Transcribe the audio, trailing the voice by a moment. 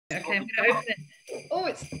Okay, I'm going to open it. Oh,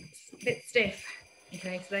 it's a bit stiff.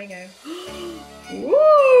 Okay, so there you go.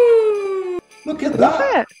 Woo! Look at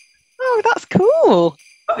that. Oh, that's cool.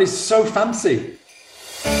 That is so fancy.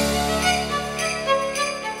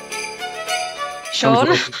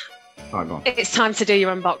 Sean, it's time to do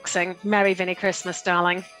your unboxing. Merry Vinny Christmas,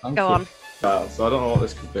 darling. Go on. So I don't know what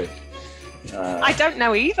this could be. I don't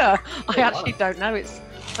know either. I actually don't know. It's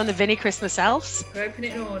on the Vinny Christmas elves. We'll open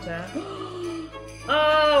it in order.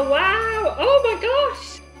 Oh, wow. Oh, my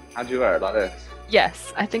gosh. How do you wear it, like this?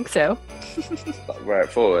 Yes, I think so. Like, wear it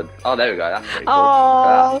forward. Oh, there we go. That's pretty cool.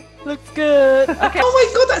 Oh, looks good. Okay. Oh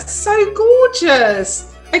my God, that's so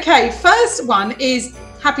gorgeous. Okay, first one is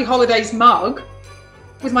Happy Holidays mug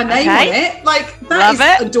with my name on it. Like, that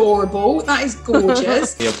is adorable. That is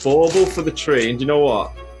gorgeous. A bauble for the tree. And do you know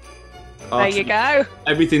what? There you go.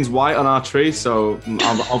 Everything's white on our tree, so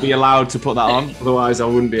I'll be allowed to put that on. Otherwise, I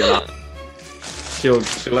wouldn't be allowed. She'll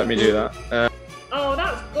let me do that. Oh,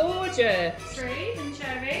 that's gorgeous. Tree and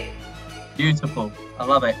cherry. Beautiful. I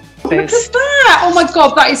love it. Look at that. Oh my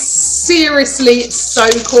God, that is seriously so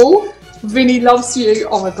cool. Vinny loves you.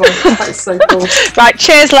 Oh my God, that is so cool. Right,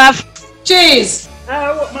 cheers, love. Cheers.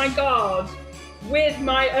 Oh my God. With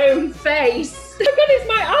my own face. Look at it's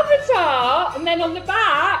my avatar. And then on the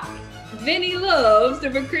back, Vinny loves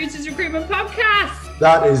the Recruitment podcast.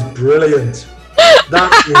 That is brilliant.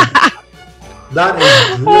 That is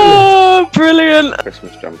brilliant. Oh, brilliant.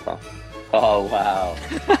 Christmas jumper. Oh, wow.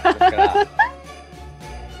 Look at that.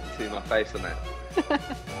 See my face on it.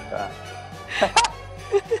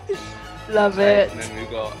 Love it. And then we've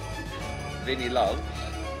got Vinny loves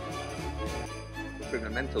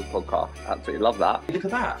Recruitment Mental podcast. Absolutely love that. Look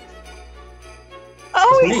at that.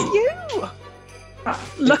 Oh, it's you.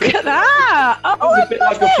 Look at that. Oh, It's a bit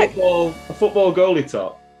like a football goalie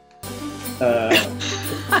top.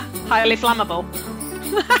 highly flammable.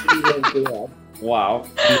 Wow.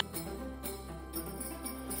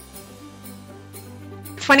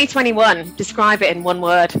 2021, describe it in one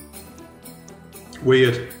word.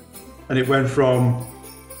 Weird. And it went from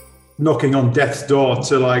knocking on death's door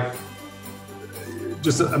to like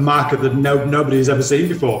just a market that nobody's ever seen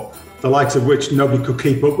before, the likes of which nobody could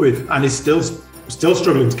keep up with and is still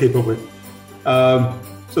struggling to keep up with.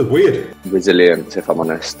 So weird. Resilience, if I'm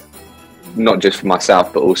honest. Not just for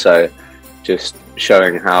myself, but also just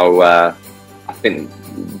showing how I think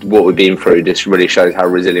what we've been through just really shows how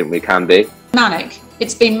resilient we can be. Manic.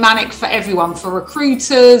 It's been manic for everyone, for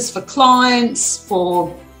recruiters, for clients,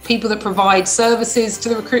 for people that provide services to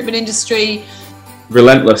the recruitment industry.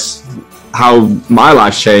 Relentless. How my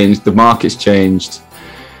life's changed, the market's changed,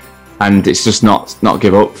 and it's just not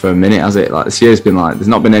give up for a minute, has it? Like, this year's been like, there's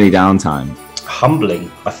not been any downtime. Humbling,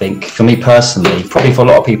 I think, for me personally, probably for a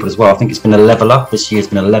lot of people as well. I think it's been a leveller. This year's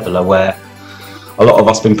been a leveller where a lot of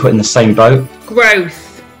us have been put in the same boat.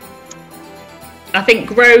 Growth. I think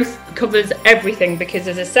growth covers everything because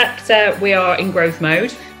as a sector, we are in growth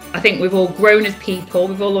mode. I think we've all grown as people.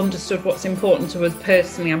 We've all understood what's important to us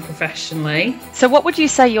personally and professionally. So what would you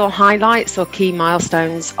say your highlights or key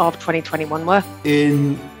milestones of 2021 were?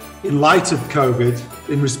 In light of COVID,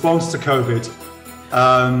 in response to COVID,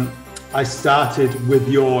 I started with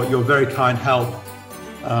your very kind help,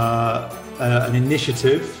 an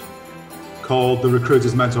initiative called the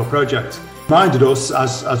Recruiters Mentor Project. Reminded us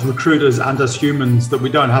as recruiters and as humans that we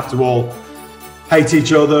don't have to all hate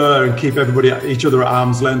each other and keep each other at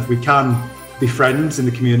arm's length. We can be friends in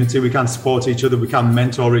the community, we can support each other, we can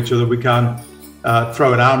mentor each other, we can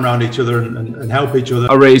throw an arm around each other and help each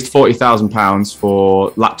other. I raised £40,000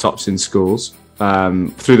 for laptops in schools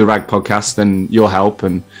through the RAG podcast and your help,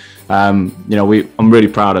 and I'm really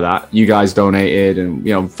proud of that. You guys donated, and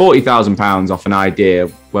 £40,000 off an idea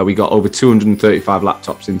where we got over 235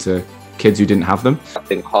 laptops into kids who didn't have them. I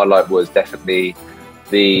think highlight was definitely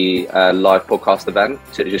the live podcast event.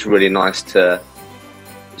 So it's just really nice to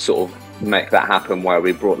sort of make that happen, where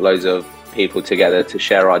we brought loads of people together to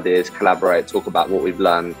share ideas, collaborate, talk about what we've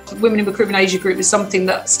learned. Women in Recruitment Asia Group is something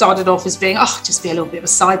that started off as being, just be a little bit of a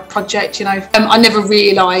side project, I never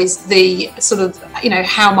realised the sort of,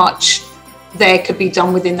 how much there could be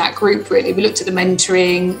done within that group, really. We looked at the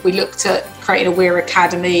mentoring, we looked at creating a Weir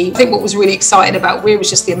Academy. I think what was really exciting about Weir was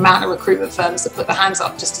just the amount of recruitment firms that put their hands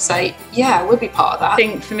up just to say, yeah, we'll be part of that. I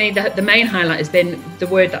think for me, the main highlight has been the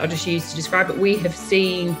word that I just used to describe it. We have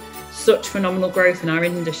seen such phenomenal growth in our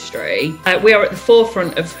industry. We are at the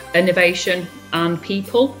forefront of innovation and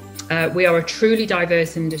people. We are a truly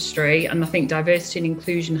diverse industry, and I think diversity and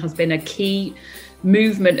inclusion has been a key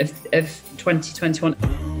movement of 2021.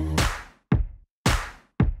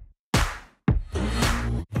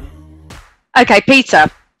 Okay,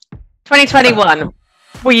 Peter, 2021.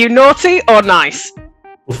 Were you naughty or nice?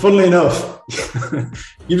 Well, funnily enough,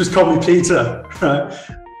 you just called me Peter, right?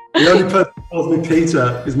 The only person who calls me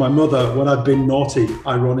Peter is my mother when I've been naughty,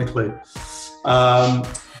 ironically. But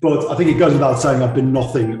I think it goes without saying I've been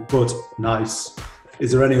nothing but nice.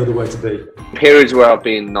 Is there any other way to be? Periods where I've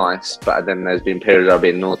been nice, but then there's been periods where I've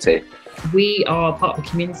been naughty. We are part of a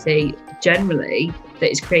community generally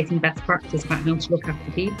that is creating best practice about how to look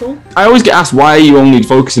after people. I always get asked, why are you only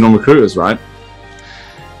focusing on recruiters, right?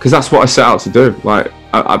 Because that's what I set out to do. Like,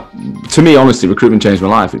 to me, honestly, recruitment changed my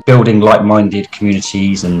life. Building like-minded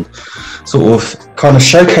communities and sort of kind of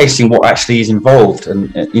showcasing what actually is involved,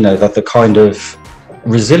 and you know, the kind of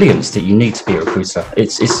resilience that you need to be a recruiter.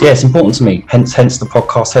 It's important to me. Hence the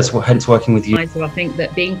podcast. Hence working with you. So I think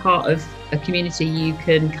that being part of a community, you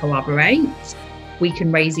can collaborate. We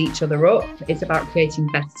can raise each other up. It's about creating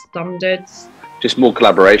best standards. Just more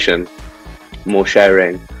collaboration, more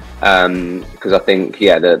sharing. Because I think,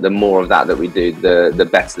 the more of that we do, the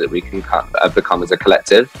better that we can become as a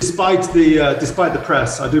collective. Despite the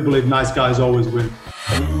press, I do believe nice guys always win.